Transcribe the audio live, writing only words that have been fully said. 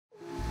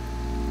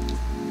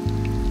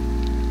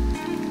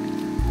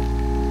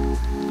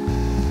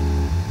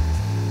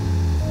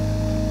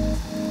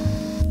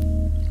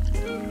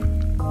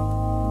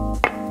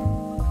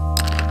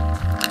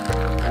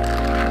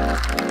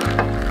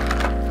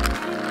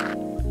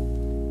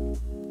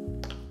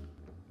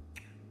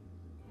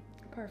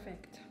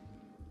Perfect.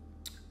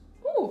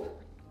 Ooh,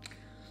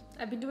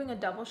 I've been doing a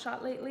double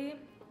shot lately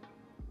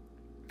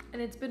and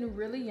it's been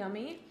really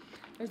yummy.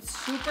 It's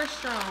super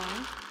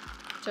strong,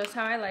 just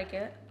how I like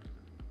it.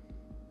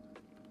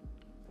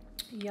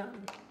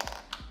 Yum.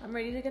 I'm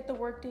ready to get the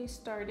workday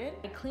started.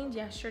 I cleaned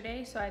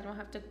yesterday, so I don't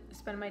have to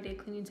spend my day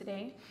cleaning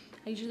today.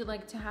 I usually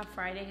like to have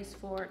Fridays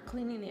for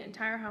cleaning the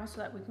entire house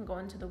so that we can go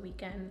into the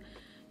weekend,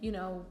 you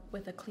know,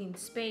 with a clean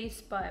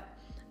space, but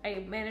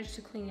I managed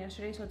to clean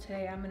yesterday, so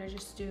today I'm gonna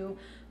just do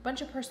a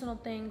bunch of personal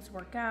things,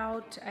 work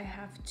out. I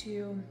have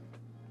to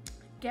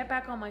get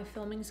back on my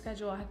filming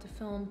schedule. I have to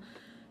film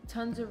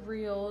tons of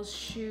reels,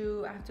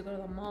 shoot. I have to go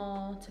to the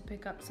mall to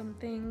pick up some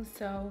things.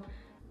 So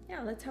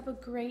yeah, let's have a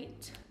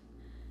great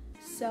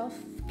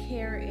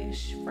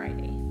self-care-ish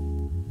Friday.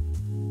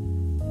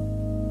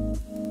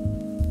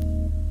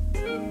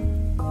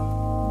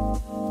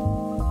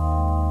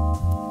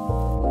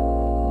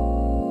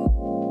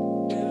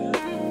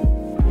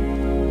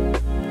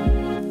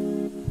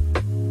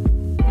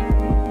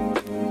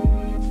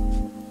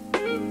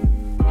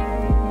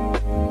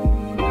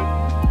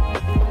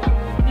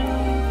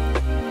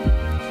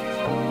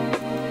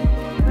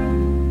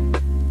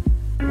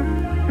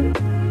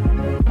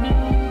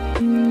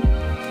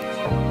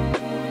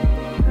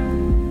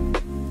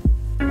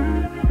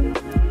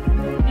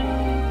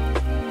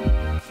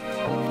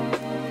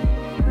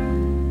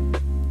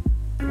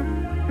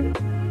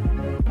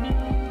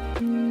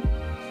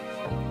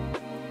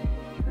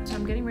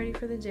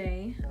 For the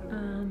day.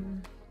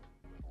 I'm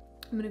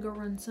gonna go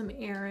run some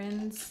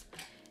errands,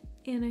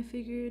 and I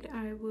figured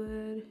I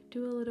would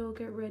do a little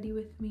get ready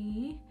with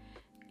me,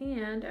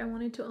 and I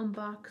wanted to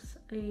unbox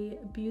a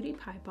beauty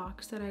pie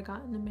box that I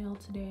got in the mail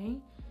today.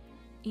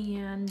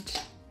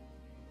 And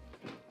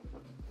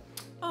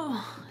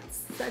oh,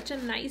 it's such a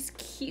nice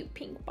cute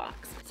pink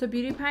box. So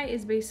Beauty Pie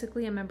is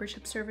basically a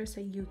membership service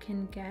that you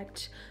can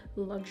get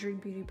luxury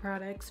beauty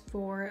products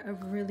for a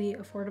really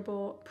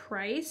affordable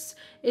price.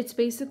 It's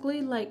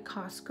basically like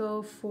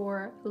Costco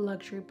for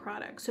luxury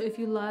products. So if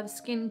you love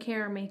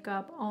skincare,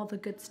 makeup, all the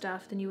good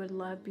stuff, then you would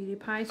love Beauty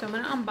Pie. So I'm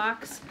gonna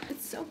unbox.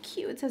 It's so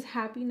cute. It says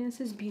happiness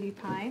is Beauty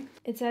Pie.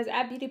 It says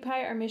at Beauty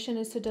Pie, our mission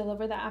is to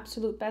deliver the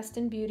absolute best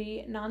in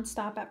beauty,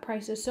 non-stop at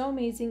prices so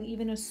amazing,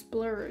 even a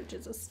splurge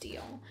is a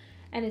steal.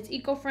 And it's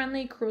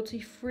eco-friendly,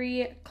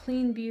 cruelty-free,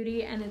 clean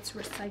beauty, and it's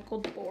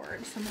recycled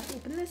board. So I'm gonna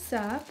open this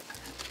up.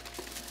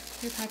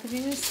 Your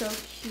packaging is so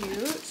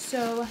cute.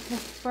 So the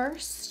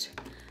first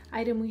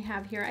item we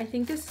have here, I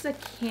think this is a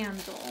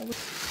candle.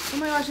 Oh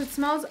my gosh, it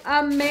smells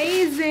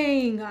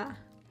amazing.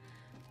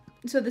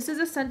 So this is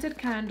a scented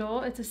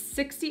candle. It's a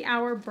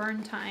 60-hour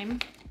burn time.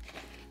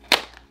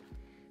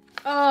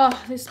 Oh,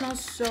 this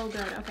smells so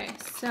good. Okay,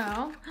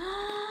 so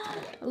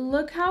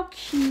look how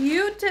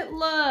cute it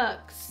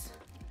looks.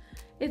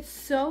 It's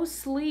so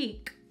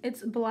sleek.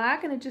 It's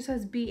black and it just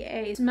has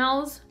BA. It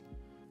smells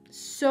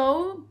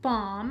so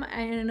bomb.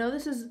 And I know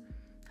this is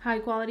high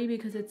quality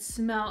because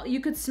you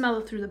could smell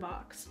it through the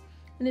box.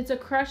 And it's a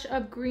crush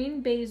of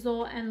green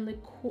basil and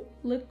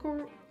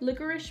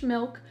licorice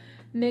milk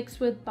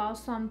mixed with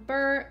balsam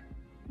fir,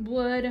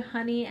 wood,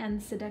 honey,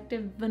 and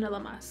seductive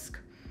vanilla musk.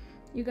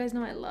 You guys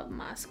know I love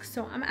musk.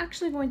 So I'm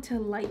actually going to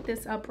light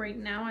this up right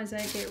now as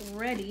I get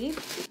ready.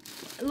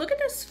 Look at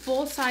this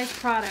full-size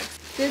product.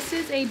 This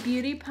is a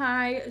Beauty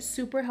Pie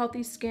Super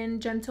Healthy Skin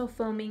Gentle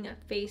Foaming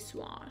Face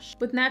Wash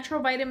with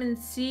natural vitamin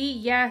C.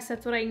 Yes,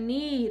 that's what I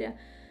need.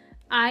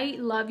 I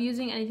love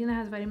using anything that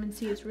has vitamin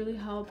C. It's really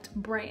helped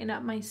brighten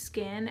up my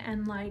skin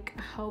and like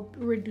help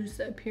reduce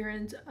the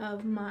appearance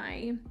of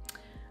my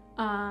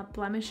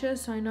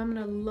blemishes. So I know I'm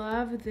gonna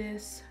love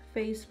this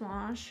face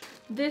wash.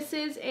 This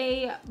is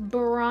a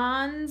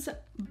bronze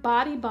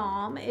body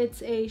balm.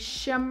 It's a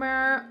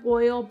shimmer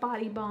oil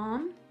body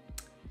balm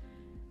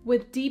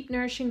with deep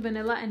nourishing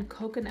vanilla and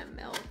coconut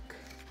milk.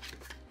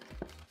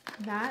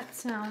 That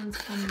sounds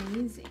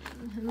amazing.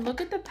 And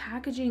look at the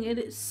packaging.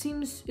 It's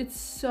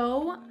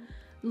so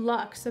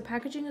luxe. The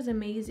packaging is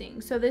amazing.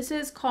 So this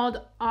is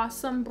called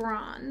Awesome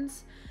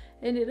Bronze,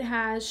 and it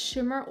has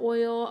shimmer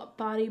oil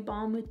body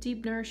balm with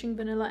deep nourishing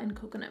vanilla and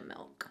coconut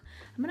milk.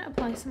 I'm gonna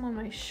apply some on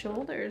my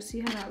shoulders, see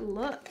how that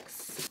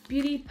looks.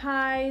 Beauty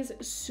Pie's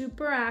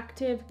Super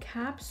Active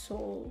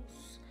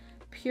Capsules.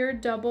 Pure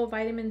double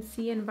vitamin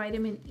C and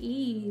vitamin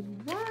E.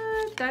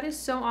 What? That is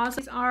so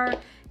awesome. These are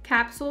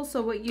capsules,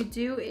 so what you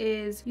do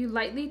is you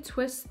lightly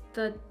twist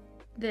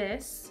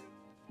this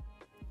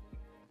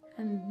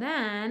and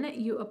then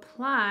you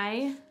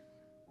apply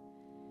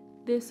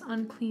this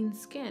on clean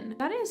skin.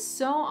 That is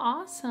so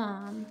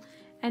awesome.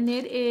 And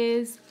it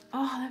is,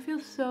 oh, that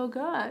feels so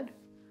good.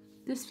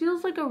 This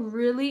feels like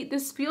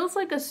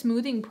a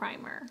smoothing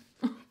primer.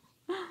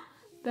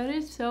 That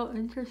is so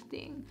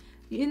interesting.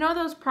 You know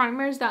those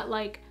primers that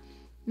like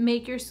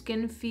make your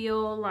skin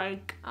feel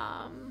like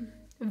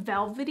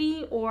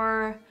velvety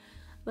or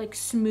like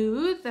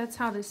smooth? That's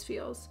how this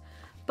feels.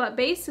 But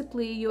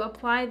basically you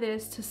apply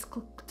this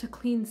to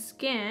clean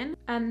skin,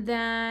 and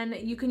then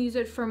you can use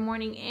it for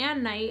morning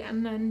and night,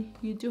 and then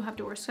you do have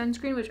to wear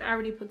sunscreen, which I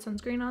already put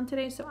sunscreen on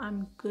today, so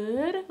I'm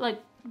good, like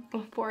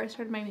before I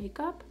started my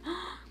makeup.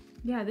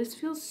 Yeah, this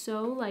feels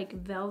so like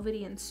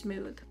velvety and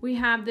smooth. We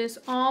have this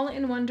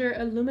all-in-wonder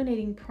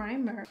illuminating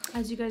primer.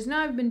 As you guys know,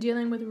 I've been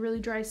dealing with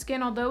really dry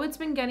skin. Although it's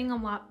been getting a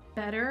lot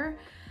better,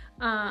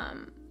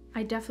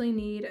 I definitely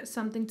need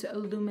something to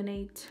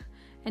illuminate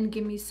and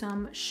give me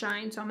some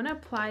shine. So I'm gonna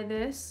apply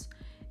this.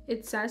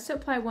 It says to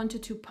apply 1 to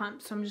 2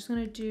 pumps. So I'm just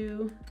gonna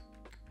do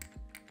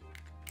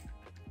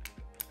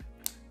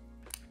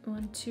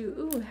 1, 2.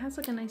 Ooh, it has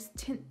like a nice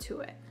tint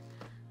to it.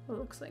 It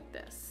looks like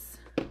this.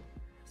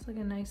 It's like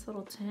a nice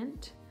little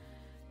tint.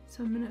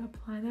 So I'm gonna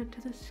apply that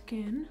to the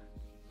skin.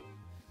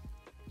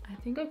 I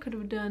think I could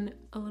have done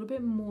a little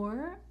bit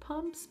more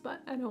pumps,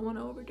 but I don't want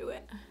to overdo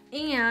it.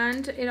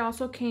 And it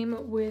also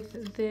came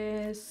with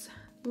this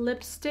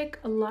lipstick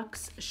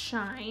Luxe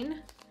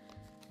Shine.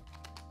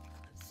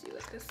 Let's see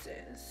what this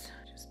is.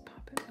 Just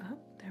pop it up.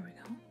 There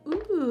we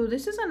go. Ooh,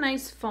 this is a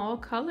nice fall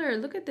color.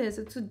 Look at this.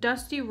 It's a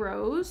dusty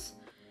rose.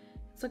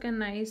 It's like a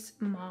nice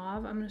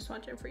mauve. I'm gonna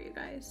swatch it for you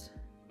guys.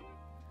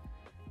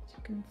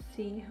 Can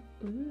see.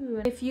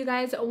 Ooh. If you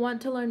guys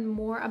want to learn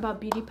more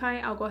about Beauty Pie,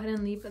 I'll go ahead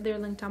and leave their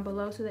link down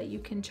below so that you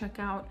can check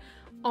out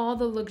all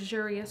the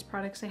luxurious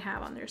products they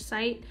have on their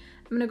site.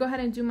 I'm gonna go ahead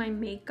and do my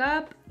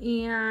makeup,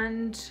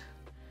 and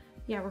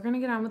yeah, we're gonna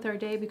get on with our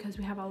day because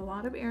we have a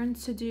lot of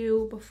errands to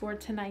do before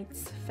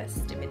tonight's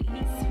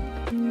festivities.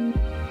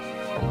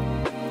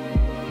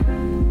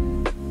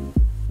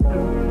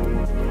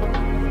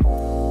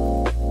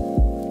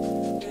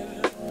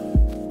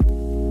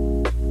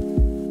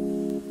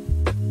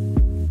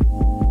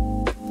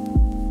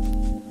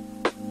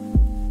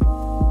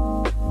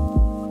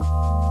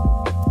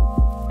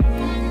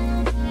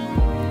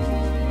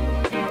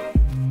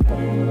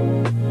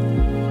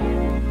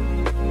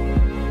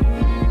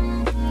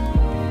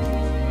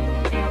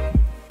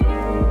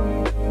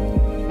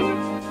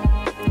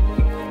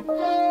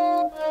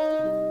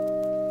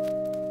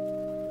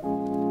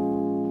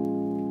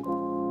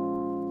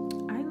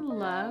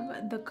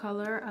 The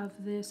color of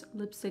this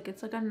lipstick,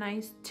 it's like a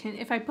nice tint.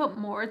 If I put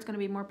more, it's gonna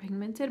be more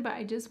pigmented, but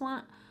I just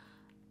want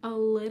a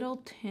little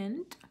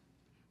tint,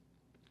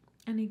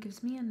 and it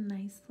gives me a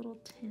nice little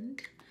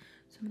tint.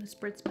 So I'm gonna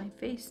spritz my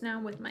face now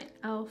with my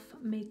e.l.f.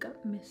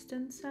 makeup mist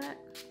and set.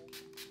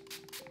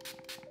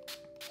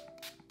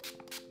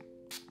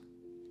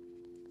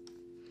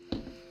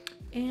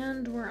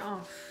 And we're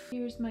off.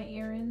 Here's my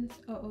errands.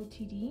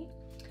 OOTD.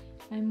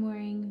 I'm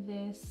wearing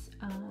this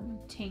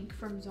tank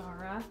from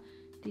Zara.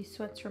 These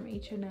sweats from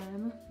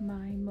H&M.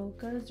 My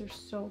mochas are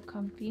so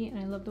comfy, and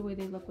I love the way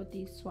they look with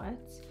these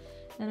sweats.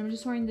 And I'm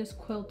just wearing this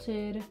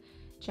quilted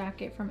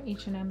jacket from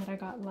H&M that I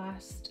got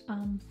last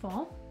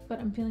fall, but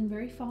I'm feeling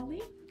very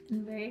fall-y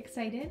and very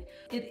excited.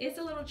 It is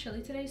a little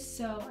chilly today,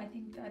 so I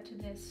think that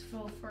this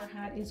faux fur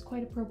hat is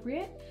quite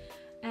appropriate.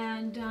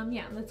 And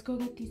yeah, let's go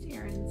get these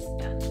errands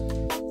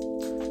done.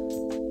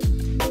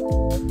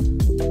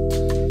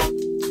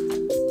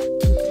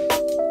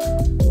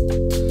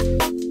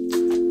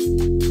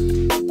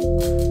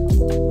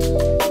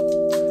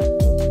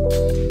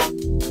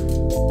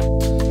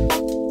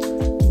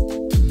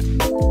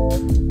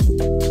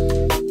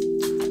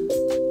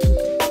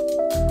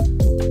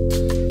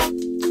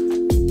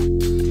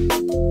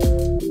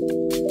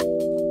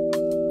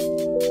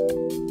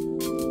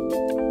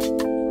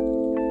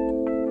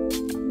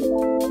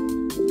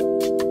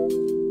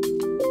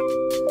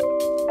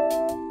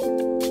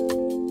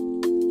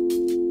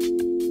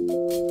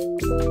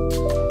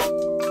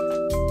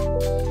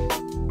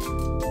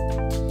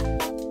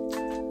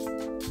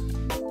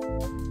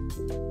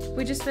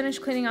 We just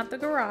finished cleaning out the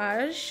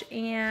garage,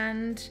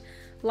 and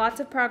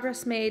lots of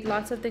progress made,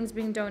 lots of things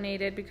being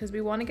donated because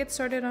we want to get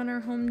started on our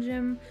home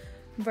gym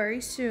very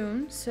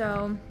soon.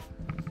 So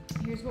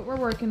here's what we're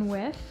working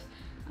with.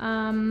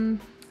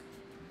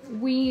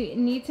 We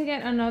need to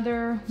get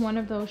another one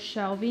of those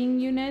shelving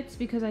units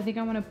because I think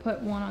I want to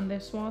put one on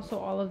this wall so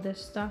all of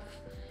this stuff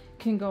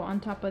can go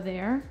on top of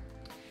there.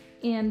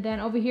 And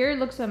then over here it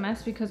looks a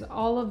mess because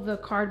all of the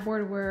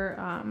cardboard we're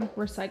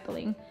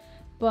recycling.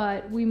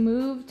 But we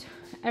moved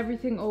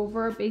everything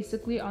over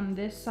basically on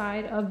this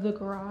side of the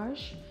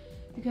garage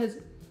because,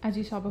 as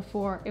you saw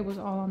before, it was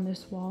all on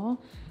this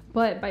wall.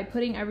 But by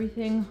putting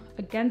everything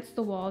against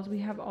the walls, we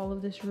have all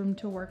of this room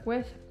to work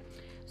with.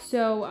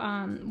 So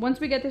once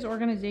we get this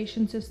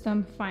organization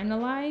system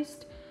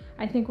finalized,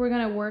 I think we're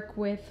gonna work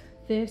with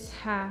this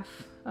half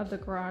of the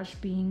garage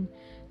being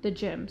the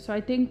gym. So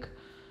I think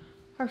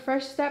our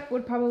first step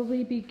would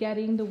probably be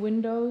getting the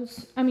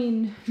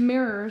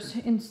mirrors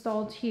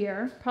installed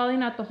here. Probably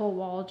not the whole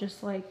wall,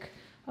 just like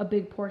a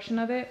big portion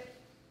of it.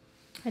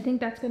 I think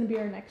that's gonna be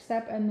our next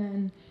step, and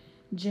then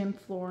gym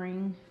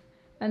flooring.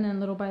 And then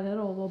little by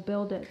little, we'll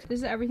build it. This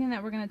is everything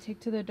that we're gonna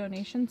take to the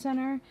donation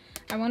center.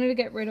 I wanted to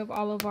get rid of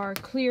all of our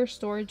clear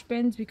storage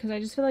bins because I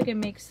just feel like it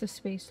makes the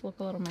space look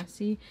a little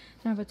messy.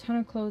 And I have a ton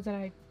of clothes that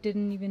I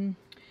didn't even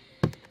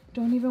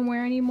don't even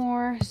wear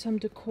anymore. Some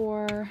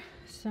decor,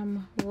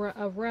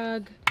 a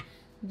rug,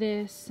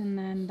 this, and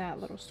then that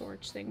little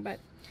storage thing. But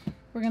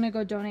we're gonna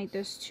go donate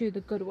this to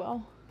the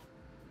Goodwill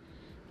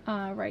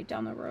right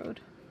down the road.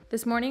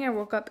 This morning I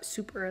woke up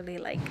super early,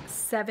 like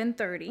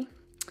 7:30,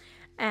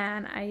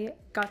 and I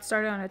got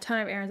started on a ton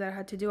of errands that I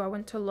had to do. I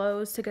went to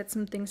Lowe's to get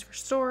some things for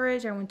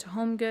storage. I went to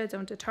Home Goods, I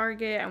went to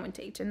Target, I went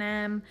to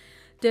H&M,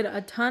 did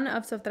a ton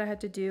of stuff that I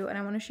had to do. And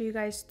I want to show you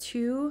guys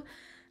 2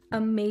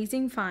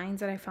 amazing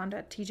finds that I found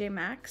at TJ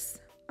Maxx.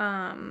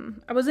 I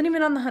wasn't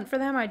even on the hunt for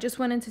them. I just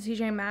went into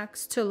TJ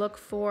Maxx to look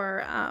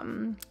for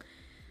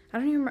I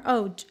don't even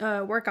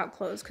remember, workout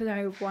clothes, because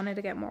I wanted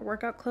to get more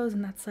workout clothes,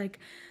 and that's like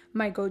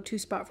my go-to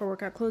spot for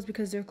workout clothes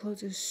because their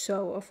clothes is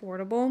so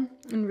affordable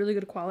and really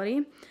good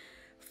quality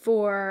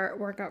for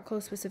workout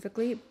clothes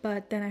specifically.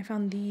 But then I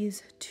found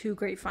these 2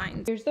 great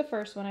finds. Here's the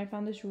first one. I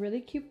found this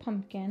really cute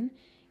pumpkin.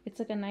 It's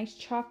like a nice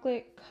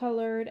chocolate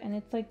colored, and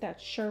it's like that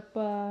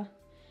Sherpa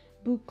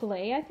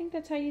boucle, I think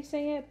that's how you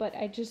say it, but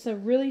just a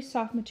really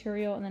soft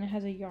material, and then it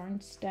has a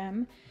yarn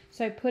stem.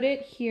 So I put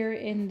it here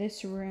in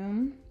this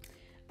room.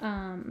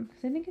 I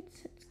think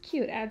it's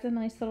cute. Adds a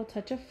nice little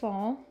touch of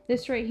fall.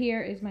 This right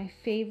here is my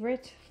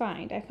favorite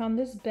find. I found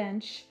this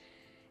bench,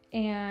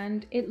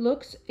 and it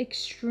looks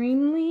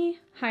extremely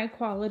high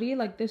quality.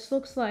 Like, this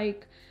looks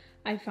like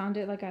I found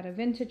it like at a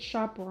vintage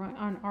shop or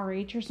on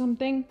RH or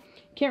something.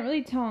 Can't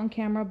really tell on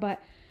camera,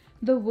 but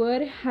the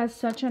wood has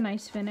such a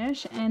nice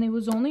finish, and it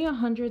was only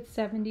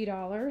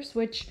 $170,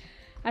 which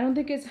I don't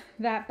think it's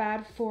that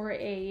bad for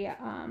a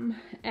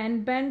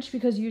end bench,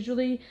 because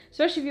usually,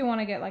 especially if you want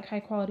to get like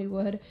high quality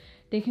wood,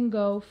 they can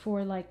go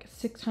for like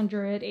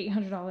 $600,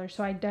 $800.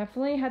 So I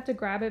definitely had to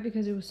grab it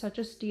because it was such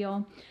a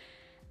steal.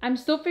 I'm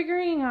still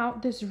figuring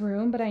out this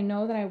room, but I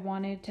know that I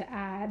wanted to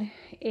add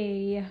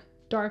a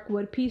dark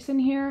wood piece in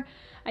here.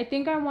 I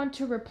think I want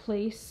to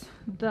replace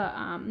the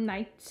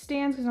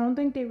nightstands, because I don't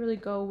think they really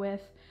go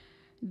with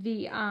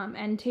the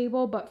end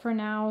table, but for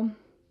now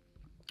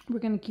we're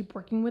gonna keep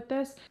working with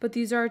this. But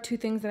these are 2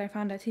 things that I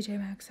found at TJ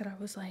Maxx that I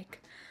was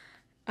like,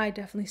 I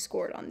definitely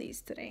scored on these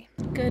today.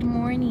 Good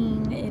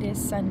morning. It is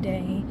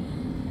Sunday.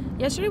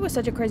 Yesterday was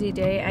such a crazy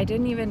day. I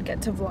didn't even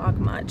get to vlog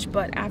much,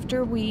 but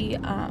after we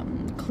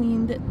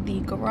cleaned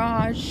the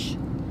garage,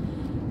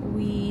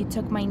 we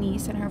took my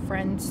niece and her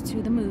friends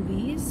to the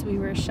movies. We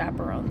were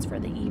chaperones for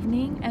the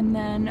evening, and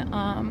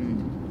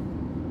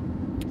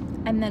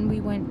then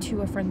we went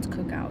to a friend's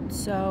cookout.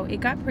 So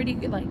it got pretty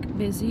like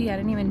busy. I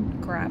didn't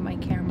even grab my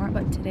camera,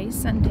 but today's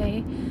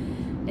Sunday.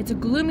 It's a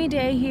gloomy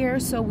day here,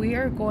 so we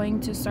are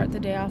going to start the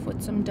day off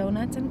with some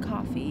donuts and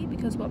coffee,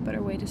 because what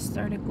better way to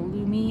start a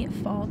gloomy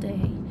fall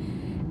day.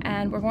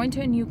 And we're going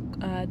to a new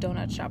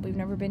donut shop. We've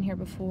never been here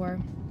before.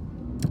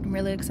 I'm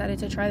really excited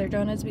to try their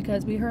donuts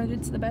because we heard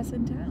it's the best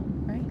in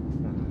town, right?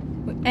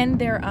 And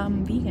they're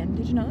vegan.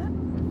 Did you know that?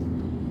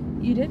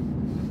 You did?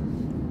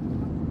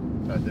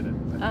 I didn't.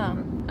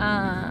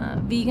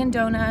 Vegan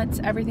donuts.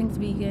 Everything's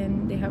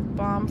vegan. They have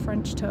bomb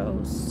French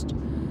toast.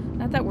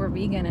 Not that we're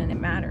vegan and it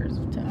matters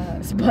to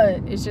us,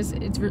 but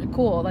it's really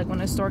cool. Like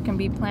when a store can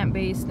be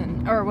plant-based,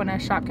 or when a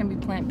shop can be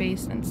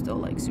plant-based and still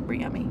like super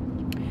yummy.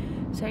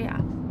 So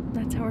yeah,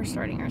 that's how we're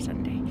starting our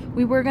Sunday.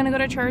 We were gonna go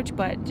to church,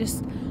 but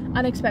just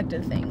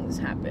unexpected things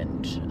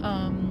happened.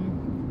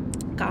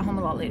 Got home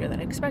a lot later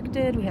than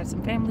expected. We had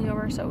some family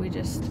over, so we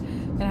just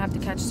gonna have to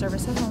catch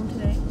service at home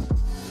today.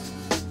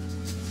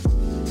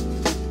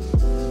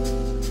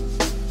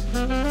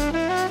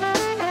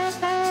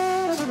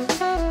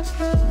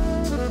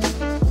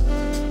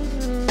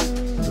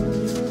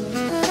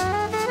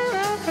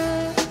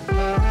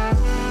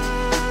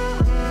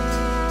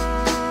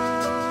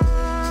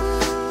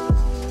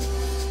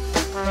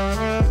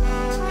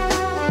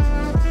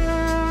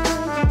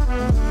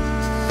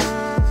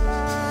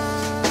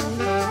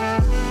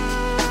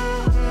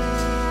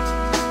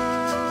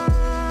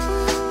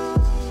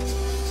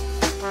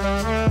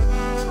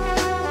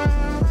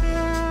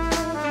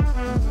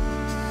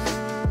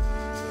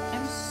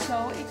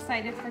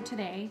 For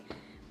today,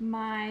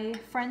 my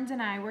friends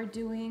and I were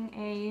doing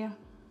a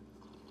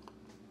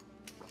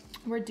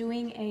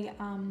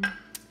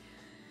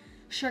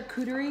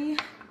charcuterie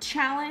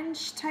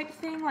challenge type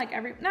thing. Like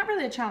not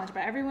really a challenge,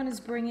 but everyone is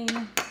bringing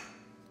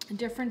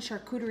different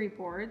charcuterie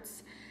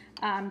boards,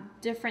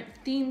 different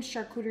themed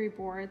charcuterie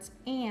boards,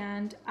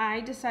 and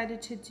I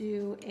decided to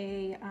do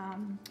a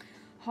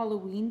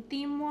Halloween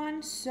theme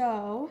one.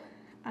 So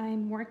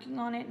I'm working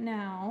on it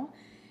now.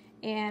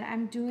 And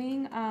I'm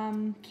doing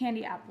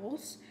candy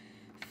apples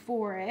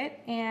for it,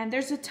 and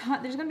there's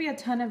gonna be a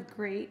ton of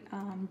great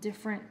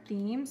different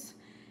themes.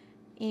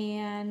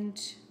 And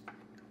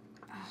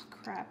oh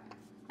crap,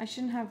 I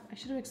should have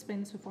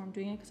explained this before I'm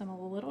doing it, because I'm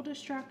a little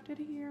distracted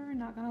here,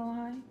 not gonna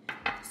lie.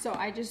 So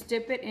I just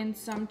dip it in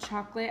some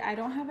chocolate. I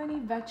don't have any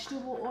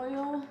vegetable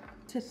oil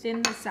to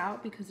thin this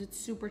out because it's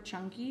super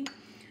chunky,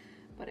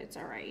 but it's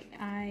all right.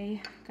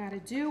 I gotta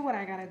do what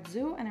I gotta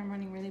do, and I'm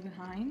running really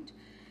behind.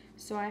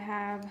 So I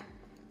have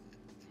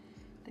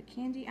the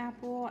candy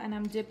apple, and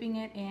I'm dipping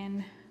it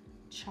in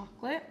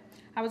chocolate.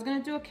 I was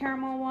gonna do a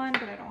caramel one,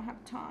 but I don't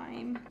have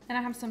time. And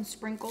I have some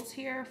sprinkles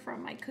here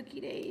from my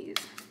cookie days.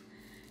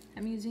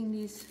 I'm using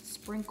these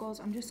sprinkles.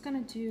 I'm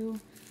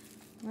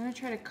gonna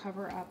try to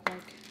cover up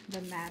like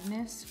the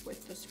madness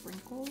with the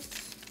sprinkles.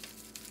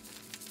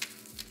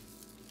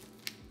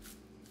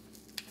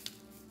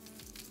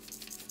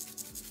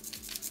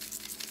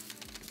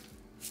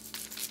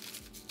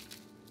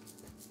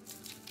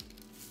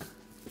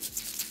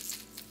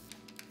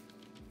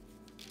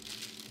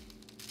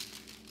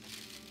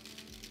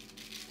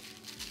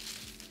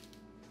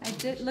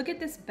 Look at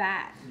this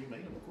bat. You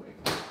made them quick.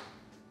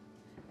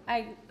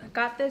 I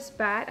got this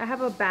bat. I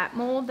have a bat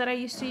mold that I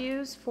used to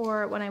use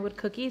for when I would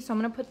cookies, so I'm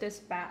gonna put this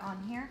bat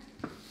on here.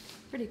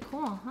 Pretty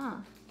cool, huh?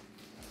 I'm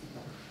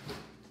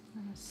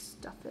gonna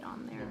stuff it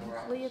on there.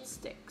 Hopefully it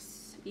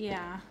sticks.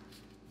 Yeah.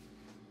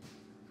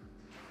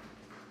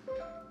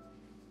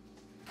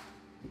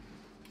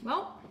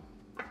 Well,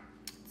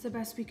 it's the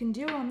best we can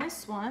do on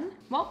this one.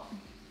 Well,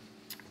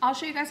 I'll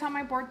show you guys how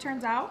my board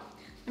turns out.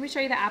 Let me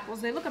show you the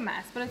apples. They look a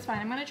mess, but it's fine.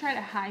 I'm gonna try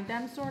to hide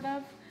them, sort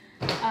of.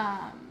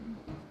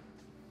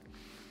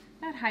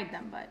 Not hide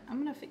them, but I'm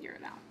gonna figure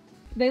it out.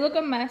 They look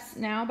a mess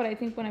now, but I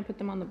think when I put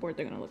them on the board,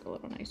 they're gonna look a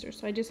little nicer.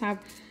 So I just have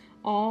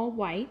all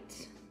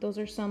white. Those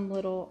are some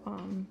little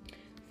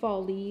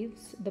fall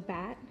leaves, the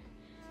bat,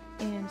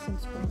 and some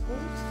sprinkles.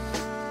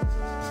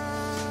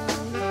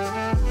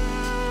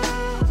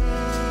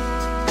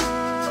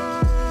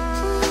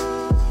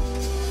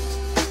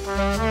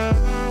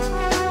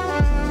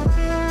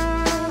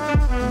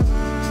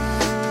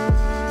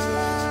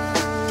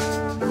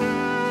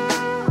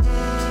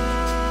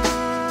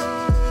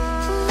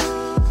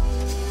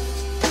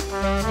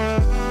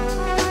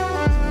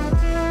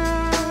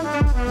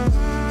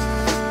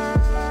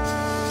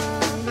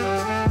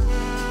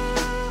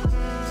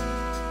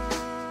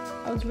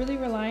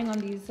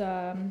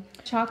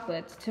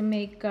 Chocolates to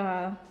make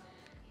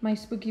my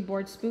spooky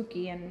board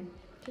spooky, and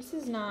this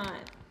is not,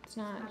 it's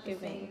not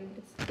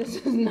giving. This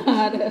is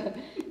not,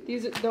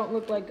 these don't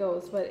look like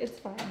ghosts, but it's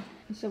fine.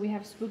 So we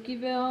have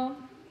Spookyville,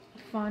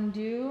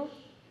 Fondue,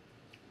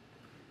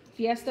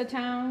 Fiesta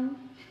Town.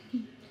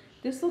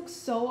 This looks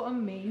so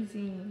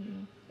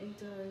amazing. It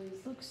does.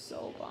 It looks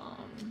so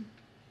bomb.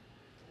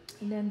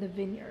 And then the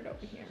vineyard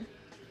over here.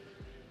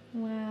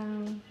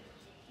 Wow.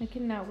 I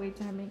cannot wait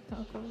to make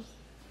tacos.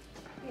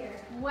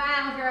 Here.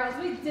 Wow, girls,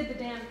 we did the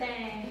damn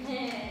thing.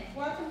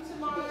 Welcome to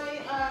my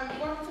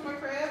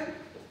crib.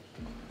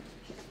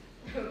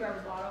 Grab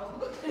a bottle.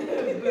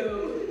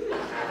 Boo.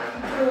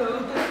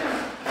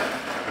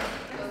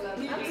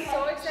 I'm so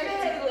excited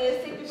to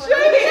listen. She said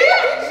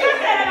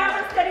I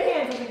got steady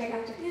hands. I was like, I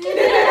got you.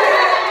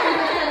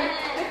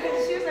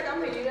 She was like, I'm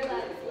gonna eat it.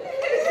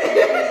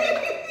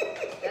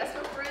 That's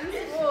what friends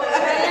for.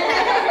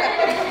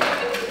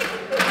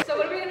 So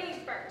what are we gonna eat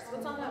first?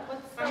 What's on that?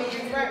 I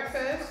mean,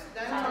 breakfast.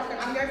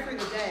 I'm going through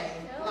the day.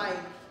 Like,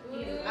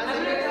 I'm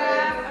gonna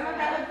grab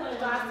a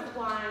glass of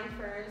wine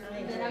first,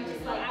 and then I'm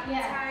just like,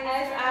 as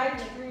I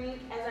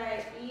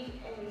eat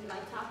and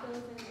like tacos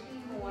and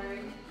eat more,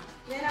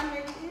 then I'm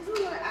gonna use a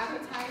little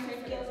appetizer,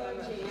 get a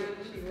little jam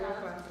and stuff.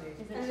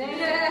 And then,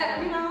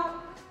 you know,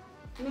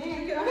 man,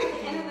 at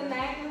the end of the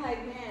night, you're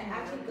like, man, I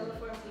could go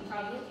for a few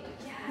days.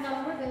 No,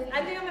 we're good. I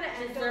think I'm gonna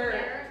end over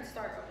there and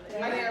start over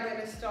there. I think I'm going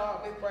to start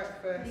with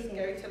breakfast,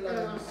 go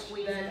to lunch.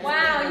 Then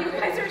wow, you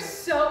guys are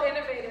so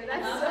innovative.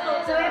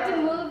 That's So we have to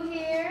move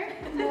here.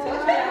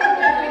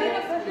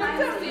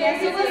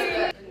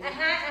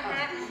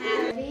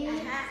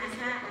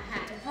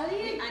 How do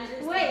you?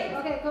 Wait,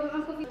 okay, come,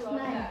 I'm confused.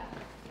 9,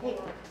 8. I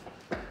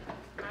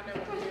know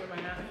what to do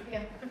right now.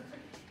 Yeah.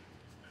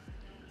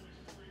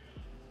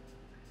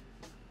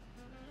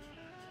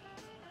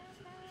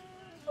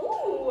 Ooh.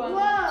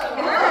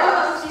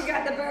 Whoa! She's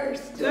got the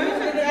burst.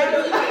 Those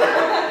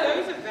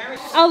are very.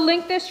 I'll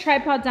link this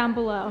tripod down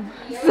below.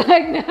 It's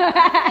like,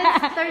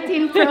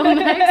 13 Pro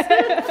Max.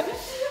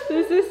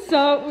 this is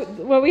so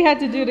what we had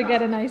to do to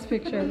get a nice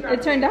picture.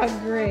 It turned out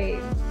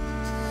great.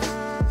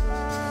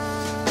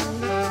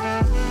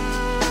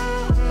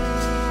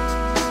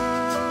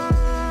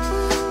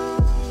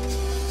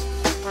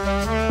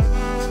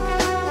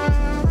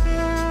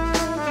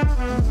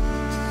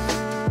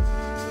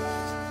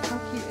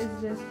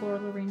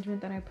 Floral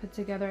arrangement that I put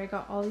together. I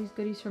got all these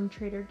goodies from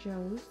Trader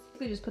Joe's.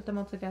 I just put them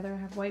all together. I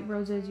have white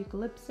roses,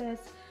 eucalyptus,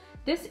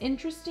 this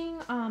interesting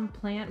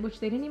plant,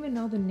 which they didn't even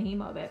know the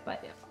name of it,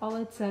 but all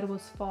it said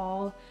was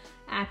fall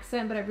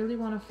accent, but I really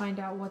want to find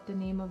out what the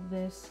name of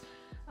this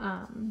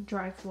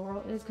dry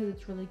floral is because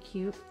it's really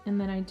cute. And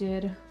then I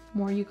did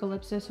more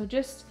eucalyptus, so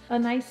just a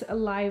nice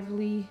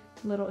lively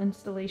little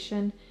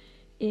installation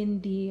in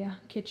the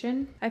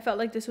kitchen. I felt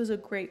like this was a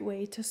great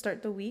way to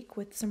start the week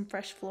with some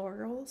fresh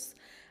florals.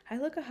 I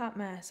look a hot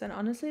mess, and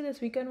honestly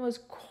this weekend was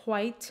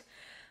quite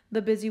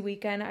the busy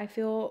weekend. I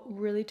feel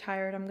really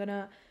tired. I'm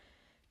gonna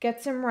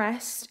get some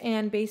rest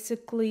and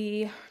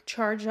basically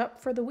charge up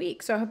for the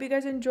week. So I hope you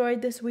guys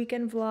enjoyed this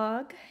weekend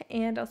vlog,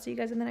 and I'll see you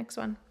guys in the next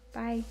one.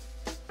 Bye.